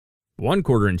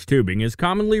1/4 inch tubing is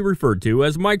commonly referred to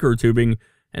as microtubing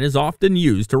and is often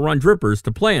used to run drippers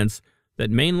to plants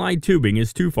that mainline tubing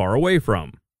is too far away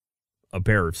from. A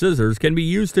pair of scissors can be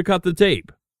used to cut the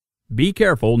tape. Be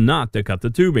careful not to cut the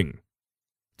tubing.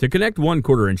 To connect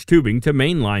 1/4 inch tubing to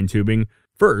mainline tubing,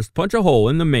 first punch a hole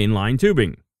in the mainline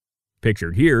tubing.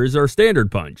 Pictured here is our standard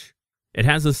punch. It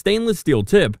has a stainless steel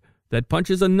tip that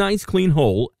punches a nice clean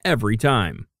hole every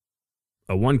time.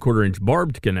 A 1/4 inch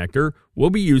barbed connector will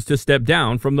be used to step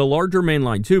down from the larger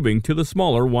mainline tubing to the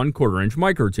smaller 1/4 inch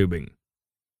microtubing.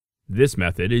 This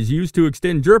method is used to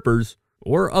extend drippers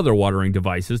or other watering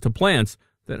devices to plants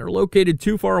that are located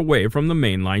too far away from the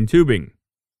mainline tubing.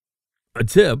 A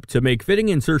tip to make fitting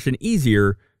insertion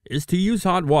easier is to use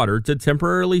hot water to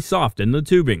temporarily soften the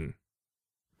tubing.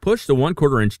 Push the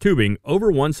 1/4 inch tubing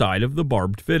over one side of the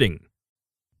barbed fitting.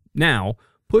 Now,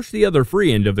 push the other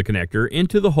free end of the connector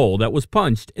into the hole that was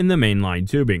punched in the mainline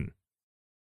tubing.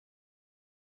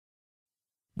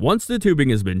 Once the tubing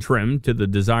has been trimmed to the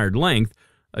desired length,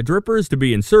 a dripper is to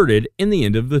be inserted in the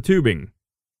end of the tubing.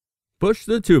 Push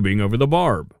the tubing over the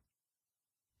barb.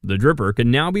 The dripper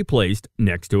can now be placed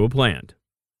next to a plant.